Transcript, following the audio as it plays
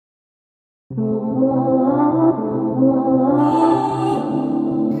I've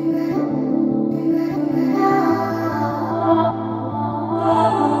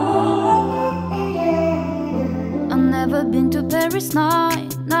never been to Paris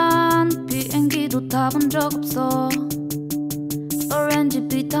night. 난 비행기도 타본 적 없어.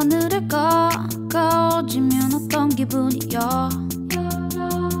 오렌지빛 하늘에 가까워지면 어떤 기분이야.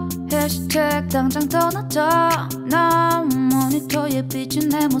 해시태그 당장 떠나자. 나 모니터에 비친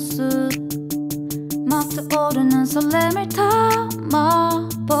내 모습 막 떠오르는 설렘을 담아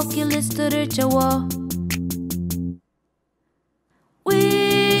버킷리스트를 채워.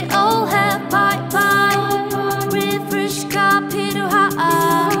 We all have bye-bye refresh가 필요하.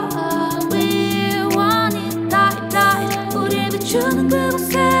 We want it die-die 우릴 비추는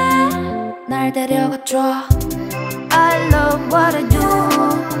그곳에 날 데려가줘. I love what I do.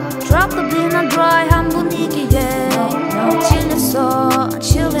 Drop the beat and dry 한 분위기에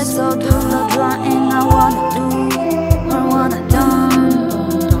chill했어 둘러줘. And I wanna do or wanna done.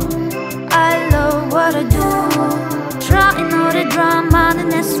 I love what I do. Try 노래 드라마는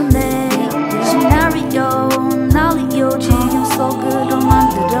내 손에 시나리오 날리요 지금 속으로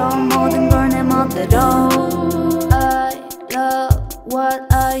만들어 모든 걸 내 멋대로. I love what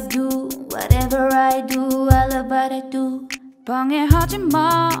I do. Whatever I do I love what I do. 방해하지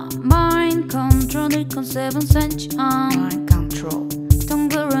마. Mind control을 컨셉은 센치 않. Mind control.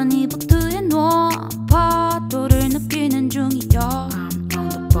 덩그러니 보트에 누워 파도를 느끼는 중이야. I'm on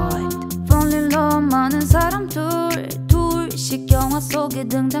the point. Falling low 많은 사람들 둘씩 영화 속에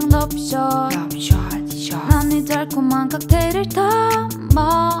등장 러브샷. 난 이 달콤한 칵테일을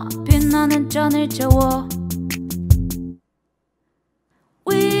담아 빛나는 잔을 채워.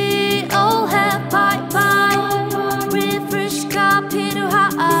 We all have bye-bye refresh가 필요하.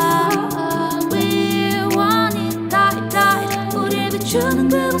 We want it die-die 우릴 비추는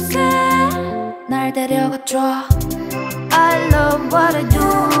그곳에 날 데려가줘. I love what I do.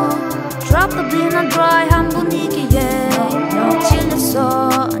 Drop the beat and dry 한 분위기에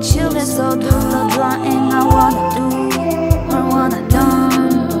chill했어 둘러줘.